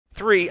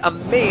3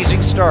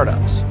 amazing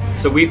startups.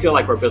 So we feel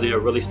like we're building a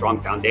really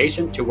strong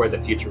foundation to where the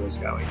future is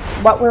going.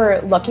 What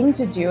we're looking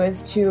to do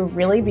is to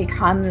really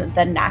become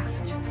the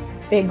next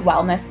big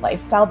wellness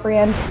lifestyle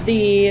brand.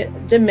 The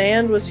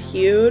demand was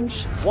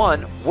huge.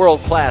 1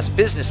 world-class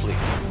business leader.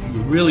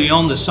 You're really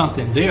onto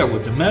something there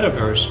with the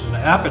metaverse and the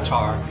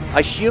avatar.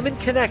 A human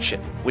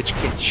connection which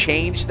can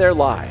change their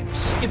lives.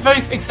 It's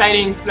very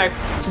exciting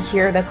to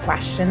hear the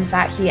questions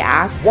that he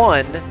asked.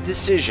 1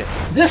 decision.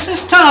 This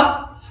is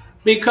tough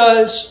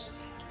because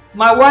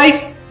my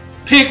wife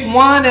picked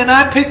one and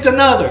I picked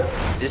another.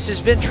 This is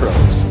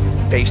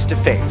Vintro's Face to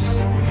Face.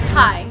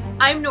 Hi,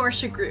 I'm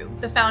Norsha Grew,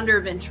 the founder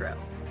of Vintro.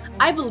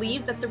 I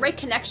believe that the right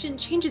connection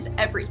changes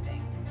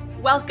everything.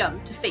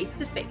 Welcome to Face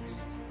to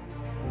Face.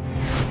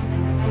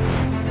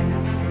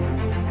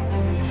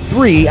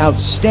 3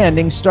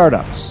 outstanding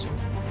startups.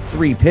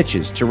 3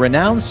 pitches to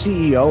renowned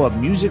CEO of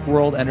Music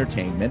World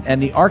Entertainment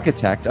and the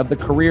architect of the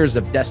careers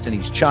of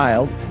Destiny's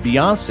Child,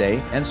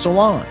 Beyonce, and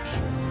Solange.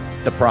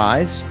 The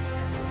prize?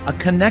 A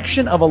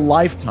connection of a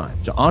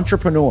lifetime to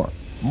entrepreneur,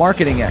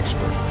 marketing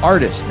expert,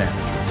 artist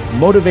manager,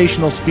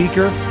 motivational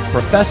speaker,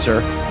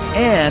 professor,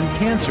 and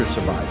cancer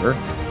survivor,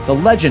 the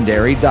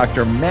legendary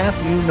Dr.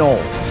 Mathew Knowles.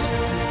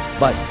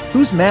 But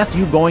who's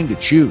Mathew going to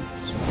choose?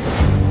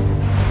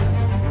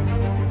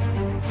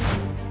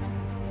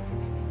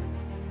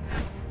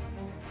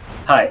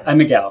 Hi, I'm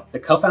Miguel, the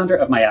co-founder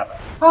of MyAva.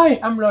 Hi,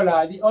 I'm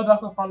Lola, the other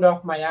co-founder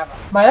of MyAva.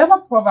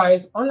 MyAva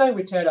provides online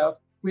retailers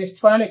with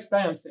try-on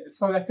experiences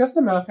so their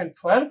customer can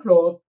try on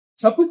clothes,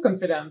 shop with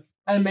confidence,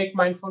 and make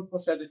mindful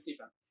purchase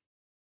decisions.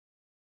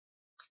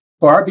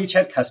 For our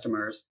beachhead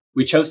customers,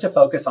 we chose to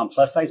focus on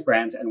plus-size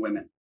brands and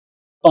women.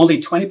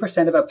 Only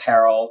 20% of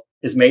apparel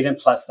is made in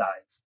plus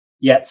size,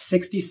 yet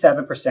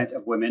 67%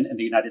 of women in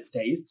the United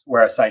States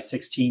wear a size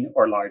 16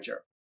 or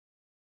larger.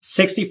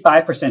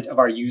 65% of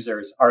our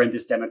users are in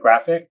this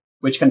demographic,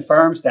 which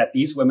confirms that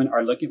these women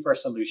are looking for a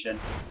solution.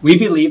 We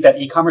believe that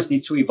e-commerce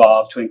needs to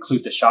evolve to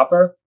include the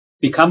shopper,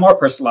 become more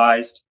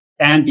personalized,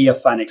 and be a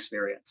fun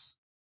experience.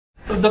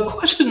 The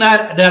question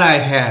that I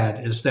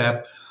had is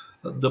that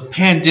the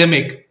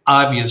pandemic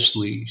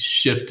obviously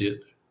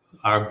shifted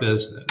our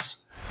business.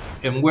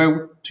 And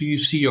where do you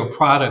see your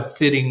product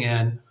fitting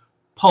in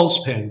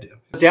post-pandemic?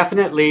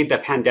 Definitely the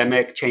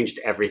pandemic changed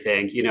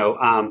everything.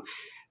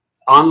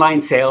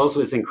 Online sales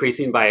was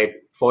increasing by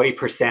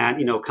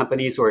 40%.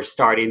 Companies were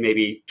starting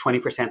maybe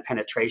 20%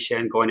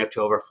 penetration, going up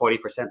to over 40%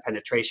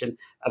 penetration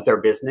of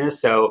their business.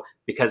 So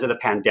because of the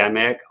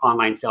pandemic,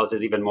 online sales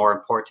is even more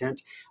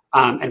important.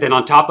 And then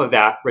on top of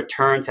that,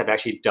 returns have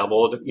actually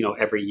doubled,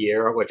 every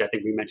year, which I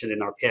think we mentioned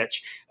in our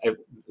pitch.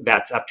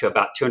 That's up to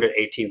about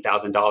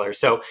 $218,000.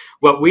 So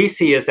what we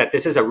see is that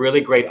this is a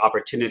really great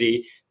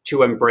opportunity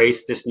to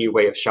embrace this new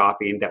way of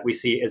shopping that we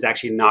see is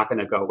actually not going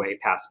to go away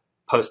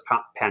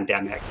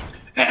post-pandemic.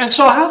 And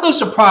so how does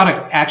the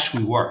product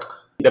actually work?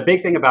 The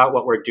big thing about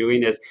what we're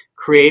doing is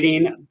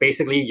creating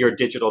basically your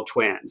digital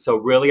twin. So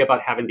really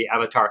about having the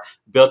avatar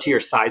built to your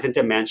size and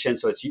dimension,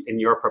 so it's in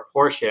your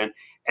proportion.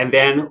 And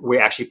then we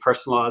actually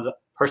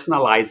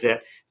personalize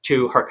it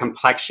to her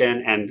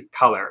complexion and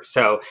color.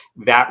 So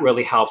that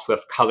really helps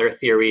with color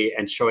theory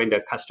and showing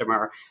the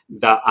customer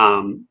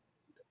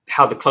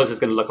how the clothes is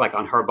going to look like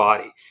on her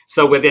body.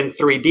 So within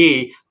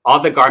 3D, all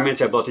the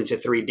garments are built into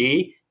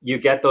 3D. You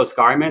get those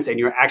garments and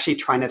you're actually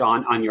trying it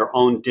on your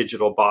own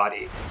digital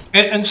body.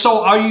 And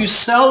so are you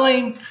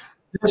selling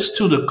this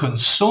to the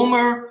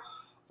consumer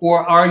or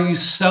are you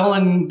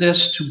selling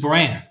this to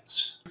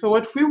brands? So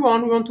what we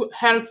want to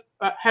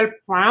help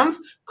brands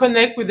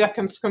connect with their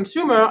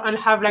consumer and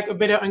have a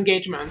better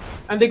engagement.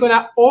 And they're going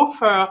to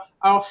offer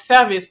our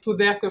service to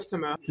their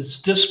customer.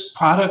 Is this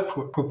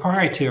product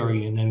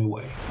proprietary in any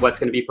way? What's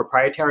going to be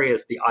proprietary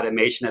is the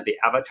automation of the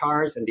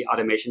avatars and the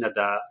automation of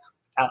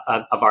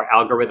our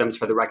algorithms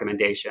for the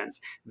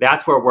recommendations.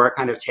 That's where we're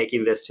kind of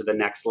taking this to the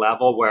next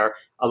level, where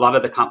a lot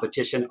of the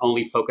competition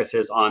only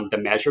focuses on the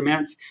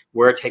measurements.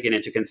 We're taking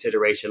into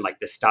consideration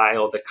the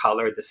style, the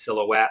color, the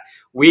silhouette.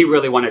 We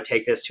really want to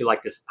take this to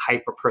this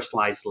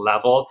hyper-personalized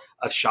level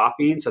of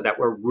shopping so that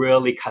we're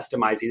really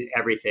customizing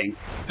everything.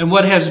 And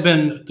what has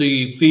been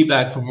the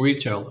feedback from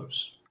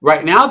retailers?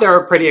 Right now,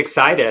 they're pretty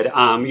excited.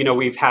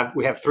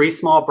 We have 3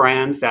 small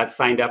brands that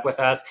signed up with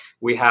us.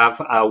 We have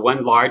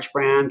 1 large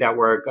brand that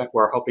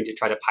we're hoping to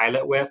try to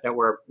pilot with, that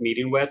we're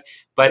meeting with.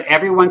 But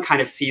everyone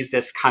kind of sees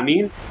this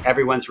coming.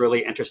 Everyone's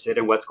really interested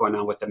in what's going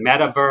on with the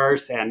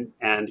metaverse and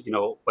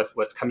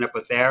what's coming up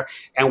with there.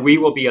 And we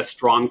will be a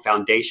strong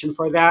foundation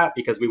for that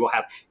because we will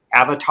have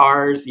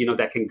avatars,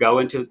 that can go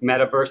into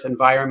metaverse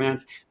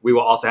environments. We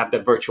will also have the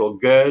virtual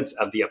goods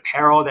of the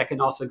apparel that can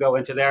also go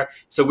into there.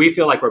 So we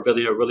feel like we're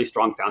building a really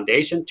strong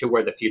foundation to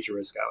where the future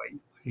is going.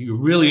 You're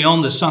really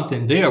onto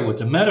something there with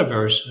the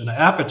metaverse and the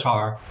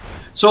avatar.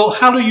 So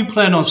how do you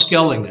plan on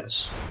scaling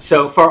this?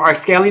 So for our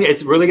scaling,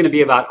 it's really going to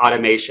be about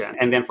automation.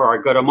 And then for our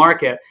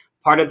go-to-market,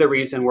 part of the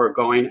reason we're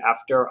going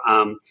after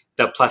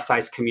the plus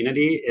size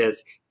community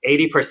is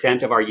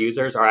 80% of our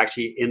users are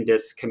actually in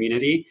this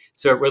community.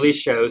 So it really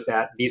shows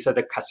that these are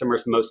the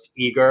customers most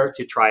eager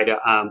to try to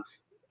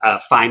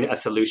find a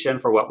solution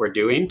for what we're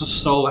doing.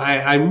 So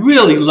I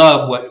really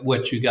love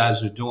what you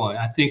guys are doing.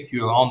 I think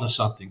you're onto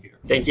something here.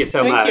 Thank you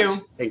so much.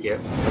 Thank you.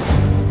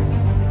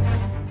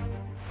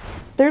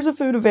 There's a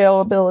food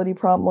availability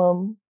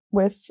problem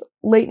with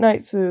late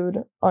night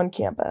food on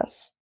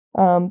campus.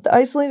 The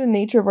isolated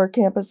nature of our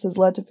campus has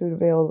led to food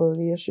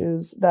availability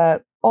issues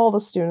that all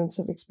the students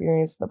have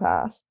experienced in the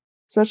past,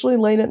 especially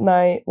late at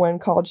night when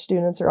college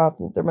students are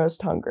often at their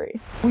most hungry.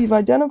 We've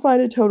identified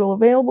a total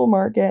available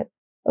market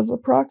of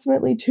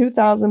approximately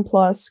 2,000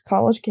 plus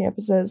college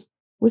campuses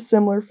with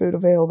similar food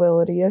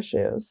availability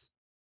issues.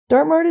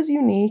 DartMart is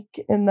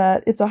unique in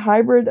that it's a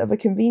hybrid of a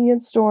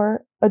convenience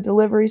store, a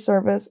delivery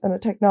service, and a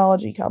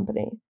technology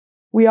company.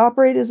 We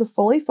operate as a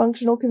fully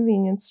functional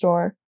convenience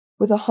store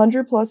with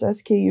 100 plus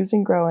SKUs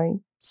and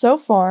growing. So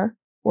far,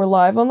 we're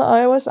live on the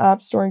iOS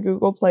App Store and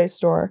Google Play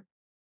Store.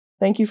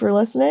 Thank you for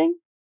listening,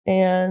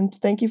 and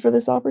thank you for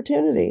this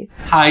opportunity.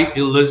 Hi,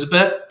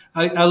 Elizabeth.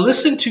 I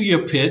listened to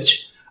your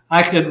pitch.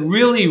 I could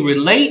really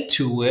relate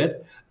to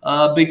it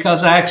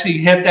because I actually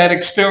had that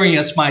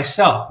experience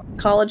myself.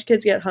 College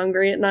kids get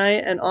hungry at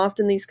night, and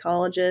often these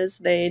colleges,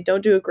 they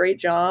don't do a great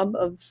job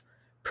of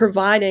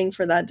providing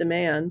for that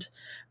demand.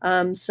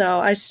 So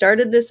I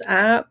started this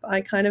app.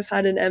 I kind of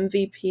had an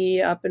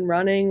MVP up and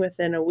running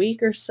within a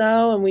week or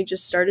so, and we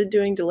just started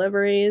doing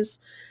deliveries.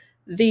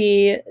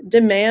 The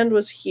demand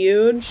was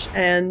huge,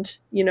 and,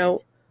 you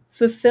know,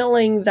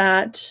 fulfilling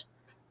that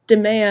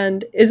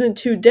demand isn't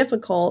too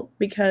difficult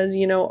because,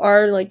 you know,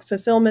 our like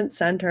fulfillment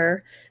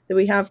center that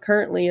we have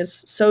currently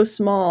is so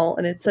small,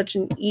 and it's such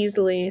an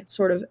easily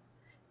sort of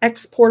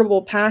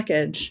exportable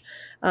package.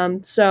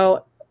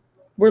 So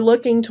we're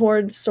looking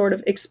towards sort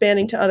of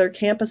expanding to other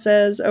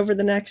campuses over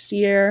the next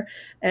year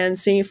and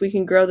seeing if we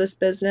can grow this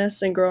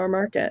business and grow our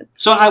market.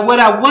 So what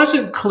I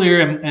wasn't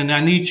clear, and I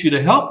need you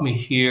to help me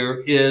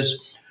here,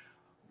 is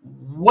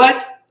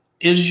what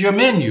is your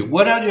menu?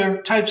 What are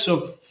your types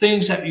of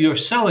things that you're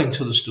selling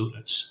to the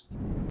students?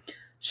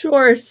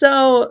 Sure.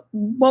 So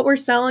what we're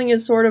selling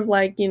is sort of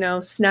like, you know,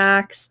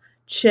 snacks,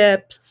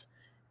 chips,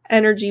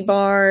 energy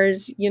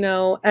bars, you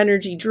know,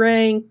 energy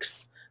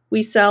drinks.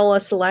 We sell a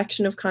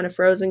selection of kind of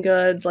frozen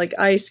goods like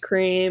ice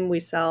cream. We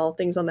sell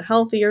things on the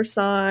healthier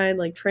side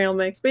like trail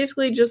mix,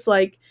 basically just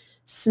like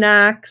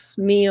snacks,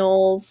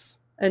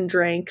 meals, and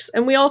drinks.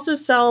 And we also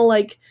sell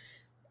like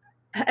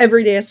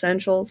everyday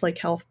essentials like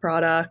health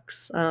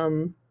products,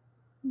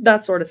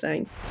 that sort of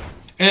thing.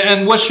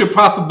 And what's your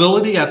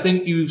profitability? I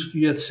think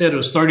you had said it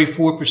was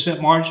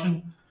 34%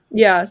 margin.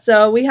 Yeah,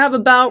 so we have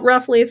about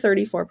roughly a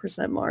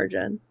 34%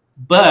 margin.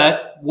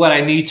 But what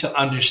I need to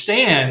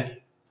understand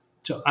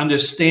the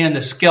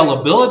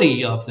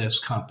scalability of this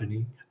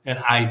company and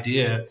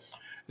idea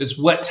is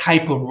what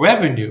type of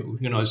revenue.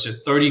 You know, is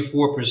it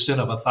 34%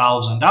 of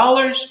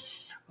 $1,000?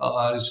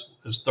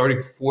 Is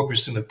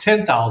 34% of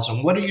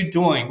 10,000? What are you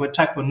doing? What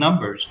type of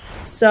numbers?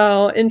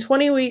 So in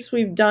 20 weeks,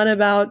 we've done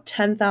about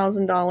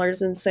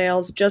 $10,000 in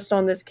sales just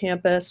on this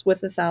campus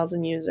with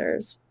 1,000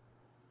 users.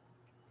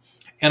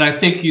 And I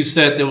think you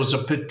said there was a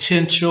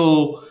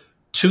potential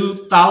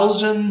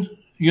 2,000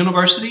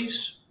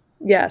 universities?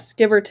 Yes,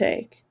 give or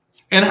take.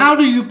 And how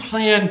do you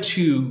plan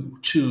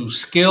to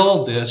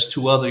scale this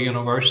to other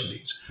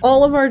universities?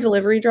 All of our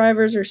delivery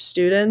drivers are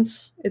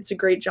students. It's a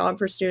great job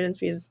for students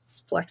because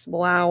it's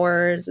flexible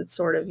hours. It's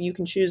sort of, you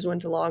can choose when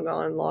to log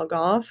on and log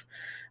off.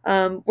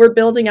 We're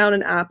building out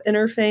an app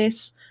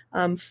interface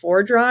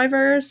for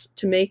drivers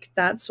to make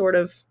that sort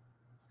of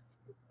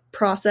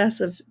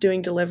process of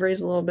doing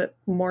deliveries a little bit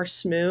more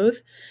smooth.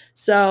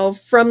 So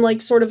from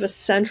like sort of a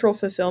central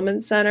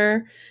fulfillment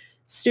center,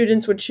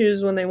 students would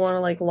choose when they want to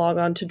like log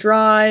on to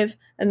Drive,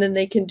 and then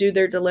they can do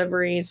their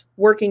deliveries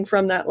working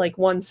from that like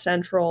one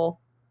central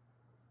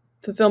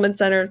fulfillment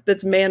center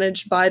that's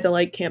managed by the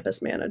like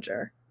campus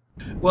manager.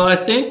 Well, I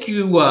think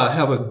you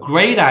have a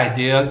great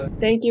idea.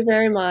 Thank you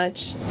very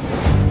much.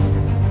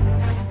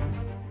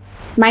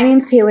 My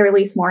name's Taylor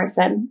Elise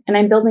Morrison, and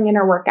I'm building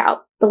Inner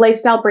Workout, the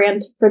lifestyle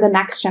brand for the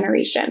next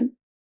generation.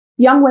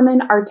 Young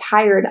women are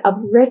tired of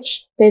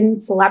rich, thin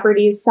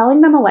celebrities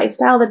selling them a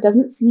lifestyle that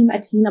doesn't seem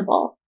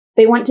attainable.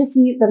 They want to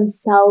see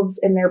themselves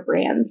in their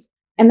brands,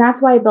 and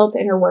that's why I built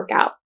Inner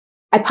Workout.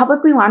 I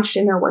publicly launched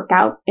Inner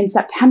Workout in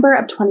September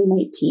of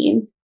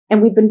 2019,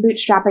 and we've been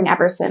bootstrapping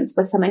ever since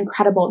with some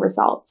incredible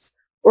results.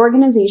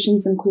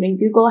 Organizations including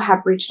Google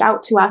have reached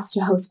out to us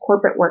to host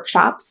corporate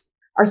workshops.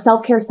 Our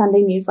Self-Care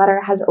Sunday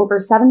newsletter has over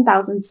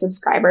 7,000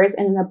 subscribers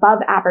and an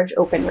above-average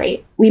open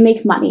rate. We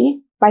make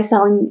money by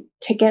selling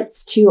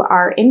tickets to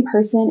our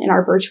in-person and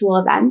our virtual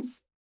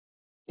events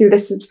through the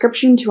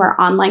subscription to our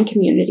online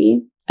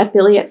community,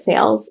 affiliate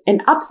sales,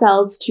 and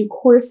upsells to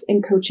course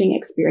and coaching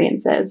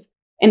experiences.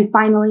 And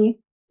finally,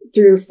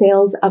 through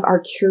sales of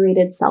our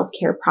curated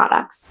self-care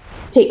products.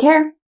 Take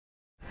care.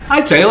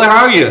 Hi, Taylor.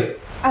 How are you?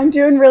 I'm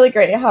doing really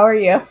great. How are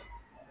you?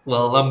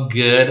 Well, I'm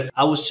good.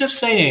 I was just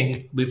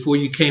saying before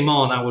you came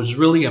on, I was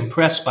really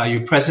impressed by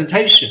your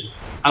presentation.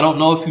 I don't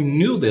know if you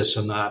knew this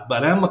or not,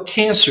 but I'm a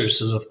cancer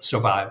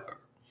survivor.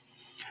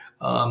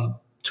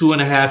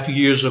 2.5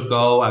 years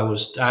ago, I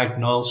was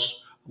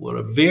diagnosed with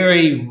a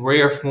very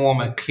rare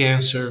form of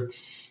cancer.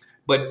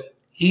 But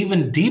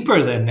even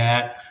deeper than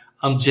that,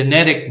 I'm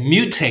genetic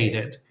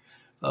mutated,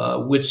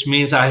 which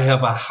means I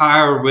have a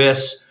higher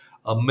risk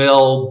of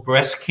male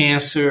breast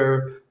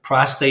cancer,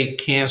 prostate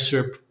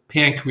cancer,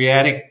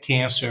 pancreatic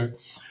cancer,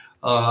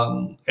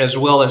 as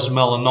well as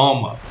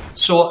melanoma.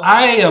 So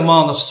I am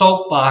on the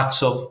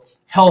soapbox of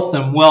health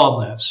and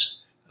wellness,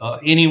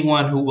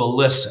 anyone who will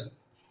listen.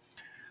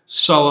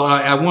 So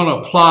I want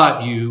to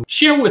applaud you.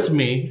 Share with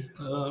me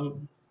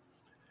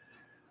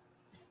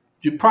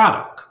your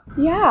product.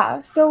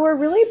 Yeah, so we're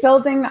really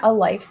building a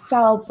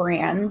lifestyle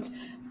brand,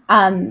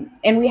 and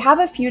we have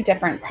a few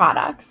different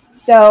products.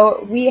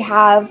 So we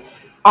have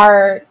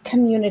our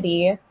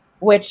community,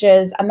 which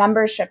is a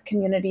membership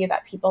community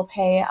that people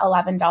pay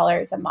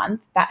 $11 a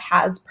month that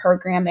has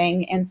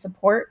programming and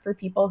support for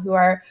people who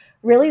are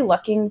really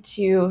looking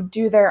to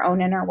do their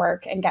own inner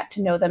work and get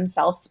to know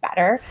themselves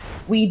better.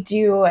 We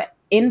do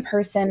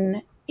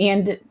in-person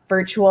and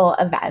virtual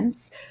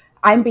events.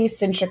 I'm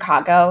based in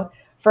Chicago.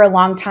 For a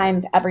long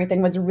time,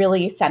 everything was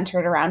really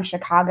centered around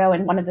Chicago.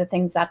 And one of the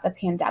things that the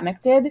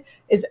pandemic did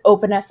is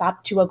open us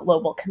up to a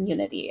global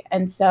community.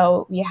 And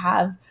so we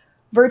have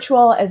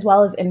virtual as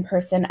well as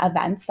in-person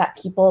events that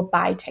people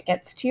buy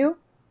tickets to.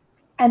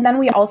 And then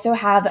we also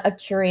have a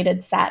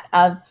curated set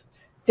of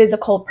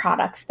physical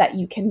products that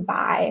you can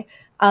buy,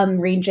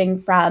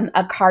 ranging from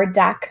a card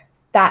deck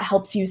that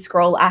helps you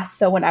scroll less.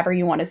 So whenever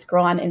you want to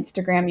scroll on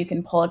Instagram, you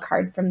can pull a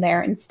card from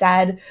there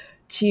instead,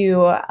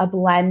 to a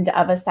blend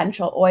of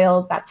essential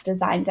oils that's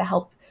designed to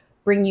help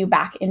bring you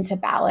back into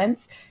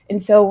balance.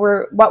 And so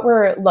what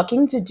we're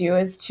looking to do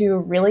is to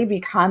really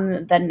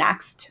become the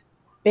next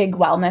big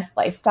wellness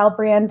lifestyle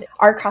brand.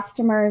 Our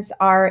customers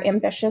are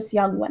ambitious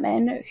young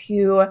women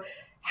who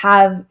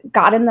have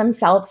gotten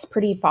themselves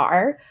pretty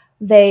far.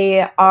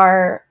 They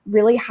are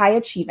really high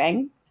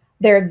achieving.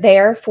 They're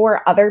there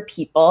for other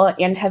people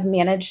and have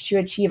managed to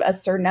achieve a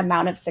certain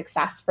amount of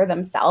success for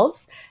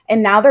themselves.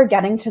 And now they're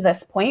getting to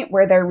this point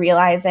where they're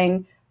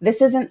realizing this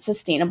isn't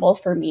sustainable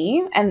for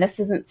me and this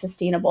isn't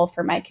sustainable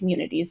for my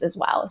communities as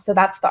well. So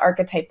that's the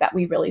archetype that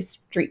we really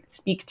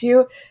speak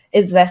to,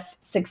 is this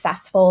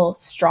successful,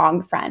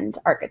 strong friend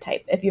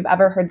archetype. If you've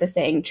ever heard the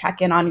saying, check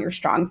in on your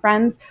strong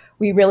friends,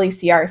 we really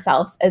see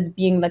ourselves as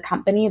being the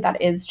company that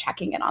is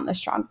checking in on the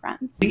strong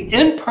friends. The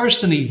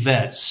in-person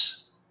events,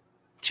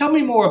 tell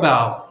me more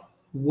about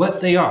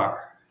what they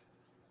are.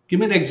 Give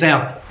me an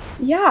example.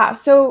 Yeah,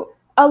 so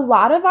a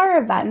lot of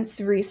our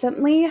events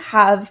recently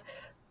have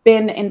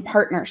been in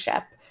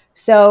partnership.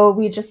 So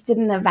we just did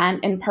an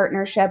event in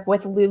partnership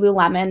with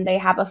Lululemon. They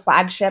have a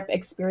flagship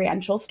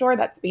experiential store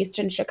that's based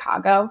in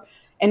Chicago.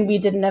 And we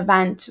did an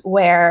event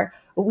where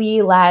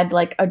we led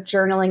like a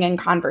journaling and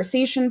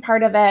conversation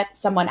part of it.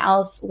 Someone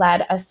else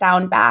led a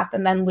sound bath.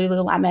 And then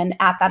Lululemon,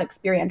 at that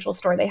experiential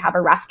store, they have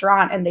a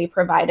restaurant and they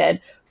provided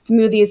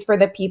smoothies for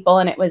the people.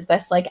 And it was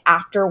this like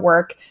after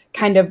work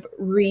kind of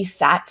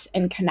reset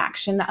and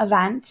connection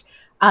event.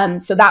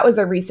 So that was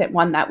a recent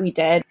one that we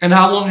did. And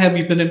how long have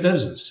you been in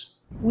business?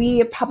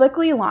 We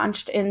publicly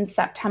launched in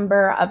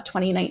September of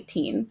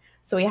 2019.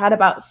 So we had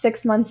about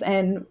 6 months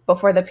in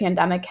before the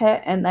pandemic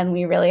hit, and then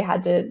we really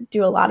had to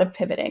do a lot of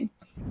pivoting.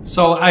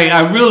 So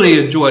I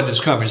really enjoyed this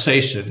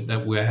conversation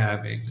that we're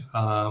having.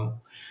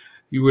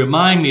 You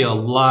remind me a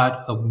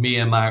lot of me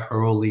in my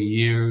early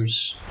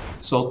years.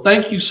 So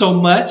thank you so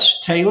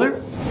much,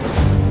 Taylor.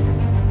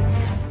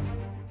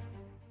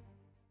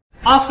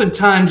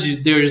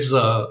 Oftentimes there's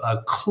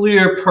a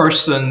clear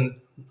person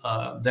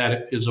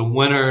that is a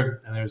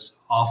winner, and there's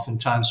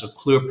oftentimes a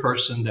clear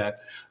person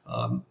that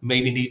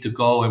maybe need to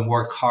go and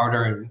work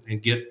harder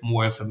and get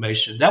more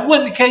information. That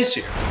wasn't the case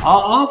here.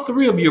 All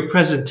three of your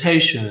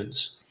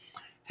presentations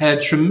had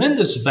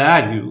tremendous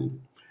value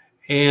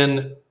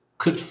and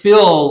could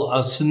fill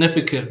a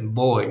significant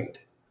void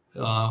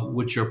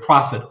with your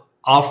profit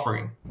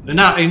offering. And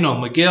now,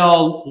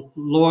 Miguel,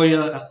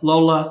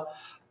 Lola,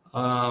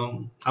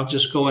 I'll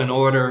just go in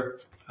order.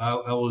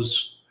 I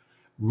was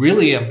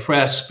really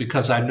impressed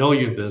because I know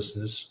your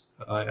business.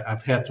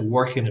 I've had to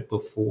work in it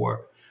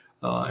before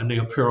in the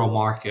apparel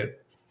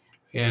market.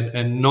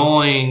 And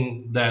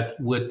knowing that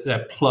with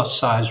that plus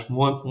size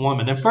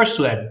woman, and first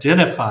to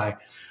identify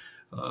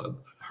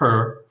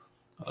her,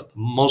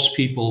 most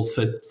people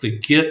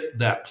forget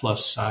that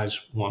plus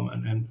size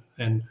woman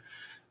and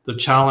the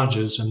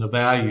challenges and the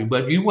value.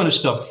 But you went a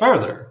step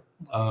further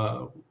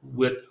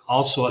with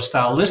also a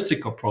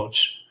stylistic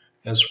approach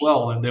as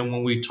well. And then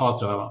when we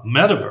talked about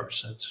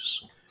metaverse, it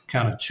just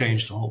kind of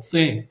changed the whole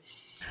thing.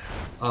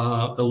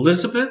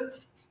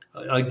 Elizabeth,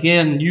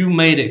 again, you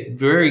made it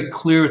very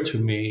clear to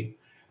me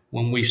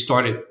when we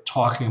started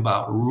talking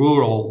about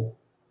rural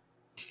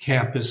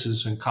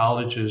campuses and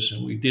colleges,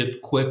 and we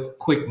did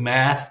quick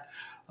math.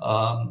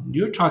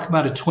 You're talking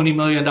about a $20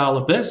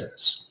 million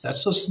business.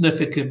 That's a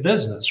significant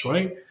business,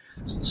 right?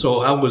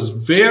 So I was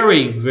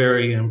very,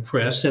 very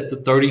impressed at the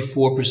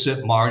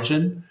 34%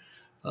 margin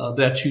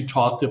that you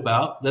talked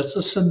about. That's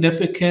a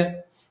significant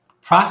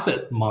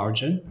profit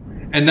margin.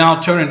 And now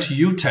turning to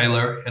you,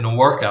 Taylor, in a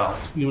workout.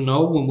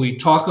 When we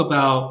talk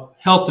about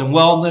health and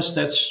wellness.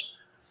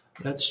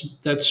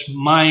 That's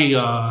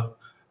my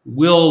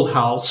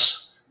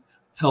wheelhouse,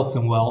 health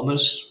and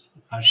wellness.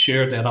 I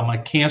shared that I'm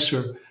a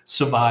cancer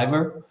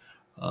survivor.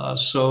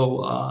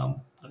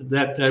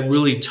 That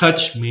really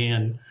touched me,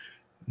 and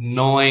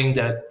knowing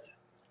that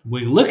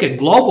we look at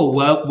global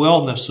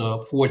wellness,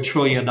 a $4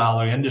 trillion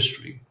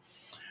industry,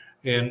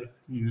 and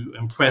you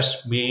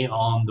impressed me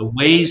on the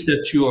ways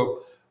that you're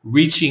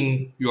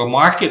reaching your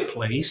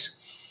marketplace.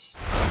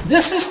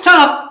 This is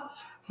tough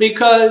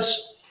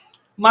because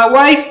my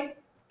wife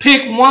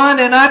picked one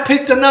and I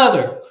picked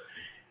another.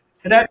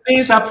 And that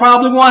means I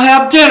probably won't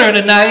have dinner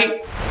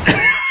tonight.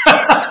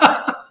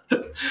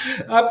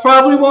 I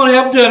probably won't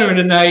have dinner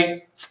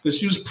tonight because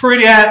she was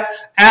pretty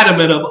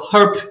adamant about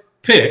her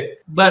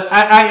pick. But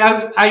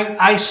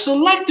I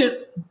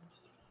selected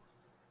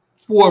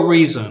for a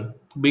reason,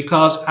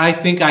 because I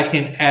think I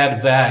can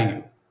add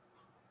value,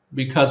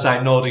 because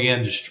I know the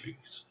industry.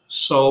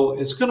 So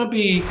it's going to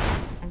be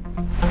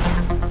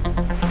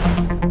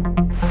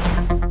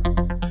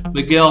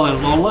Miguel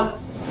and Lola.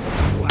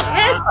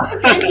 Wow.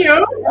 Thank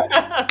you.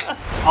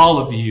 All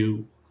of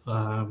you,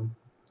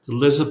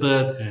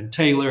 Elizabeth and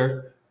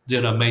Taylor,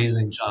 did an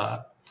amazing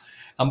job.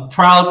 I'm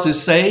proud to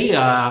say,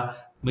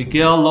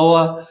 Miguel,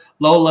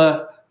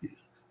 Lola,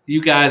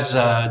 you guys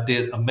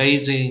did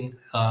amazing.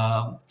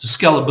 The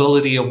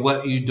scalability of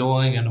what you're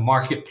doing in the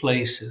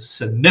marketplace is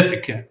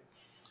significant.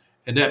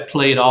 And that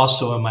played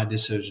also in my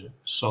decision.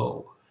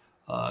 So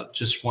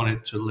just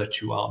wanted to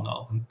let you all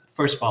know.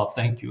 First of all,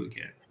 thank you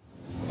again.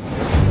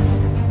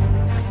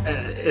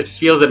 It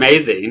feels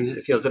amazing.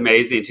 It feels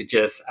amazing to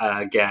just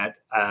get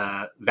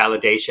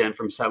validation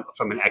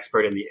from an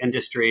expert in the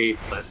industry.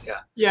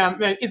 Yeah,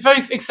 it's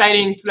very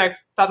exciting to like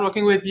start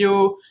working with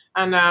you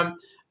and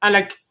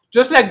like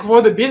just like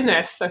grow the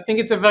business. I think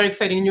it's a very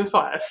exciting news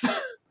for us.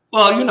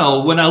 Well, you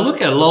know, when I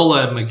look at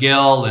Lola and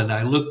Miguel and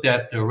I looked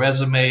at their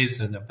resumes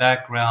and their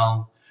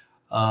background,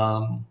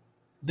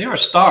 they are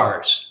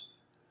stars.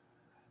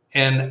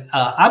 And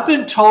I've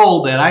been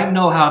told that I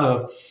know how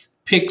to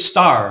pick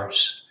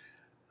stars.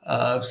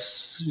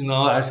 You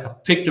know, I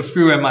picked a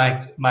few in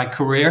my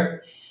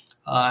career,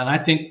 and I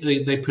think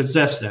they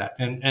possess that.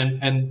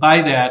 And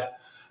by that,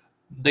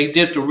 they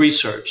did the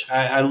research.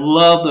 I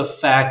love the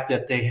fact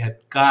that they had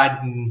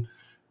gotten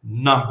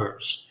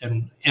numbers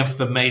and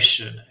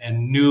information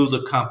and knew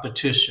the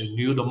competition,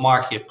 knew the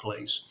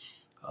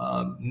marketplace,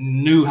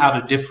 knew how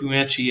to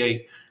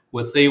differentiate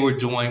what they were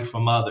doing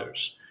from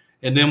others.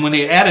 And then when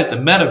they added the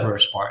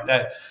metaverse part,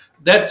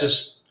 that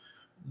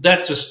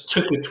just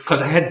took it,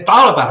 because I hadn't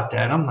thought about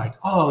that. I'm like,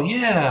 oh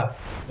yeah.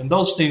 And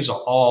those things are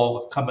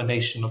all a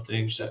combination of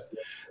things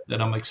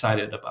that I'm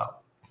excited about.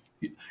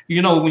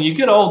 You know, when you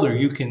get older,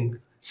 you can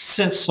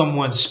sense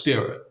someone's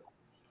spirit.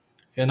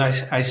 And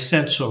I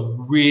sense a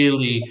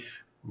really,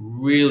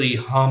 really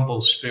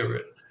humble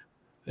spirit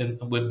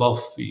with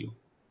both of you.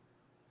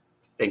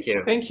 Thank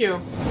you. Thank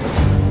you.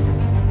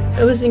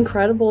 It was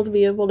incredible to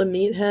be able to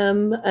meet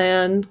him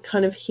and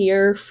kind of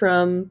hear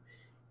from,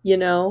 you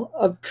know,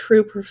 a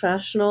true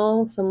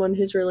professional, someone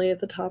who's really at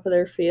the top of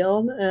their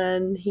field.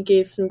 And he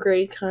gave some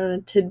great kind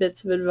of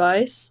tidbits of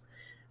advice.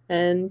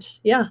 And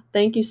yeah,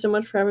 thank you so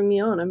much for having me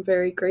on. I'm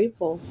very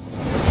grateful.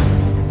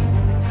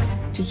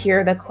 To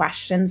hear the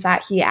questions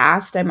that he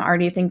asked, I'm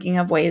already thinking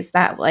of ways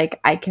that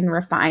like I can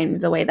refine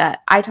the way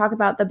that I talk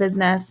about the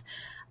business,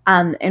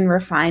 and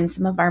refine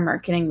some of our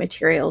marketing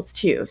materials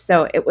too.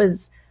 So it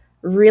was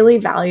really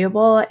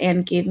valuable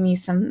and gave me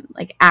some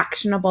like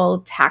actionable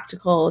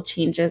tactical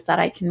changes that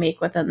I can make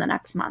within the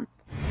next month.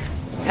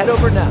 Head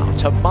over now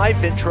to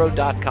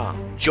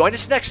myvintro.com. Join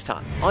us next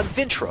time on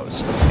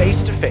Vintro's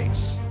Face to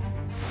Face.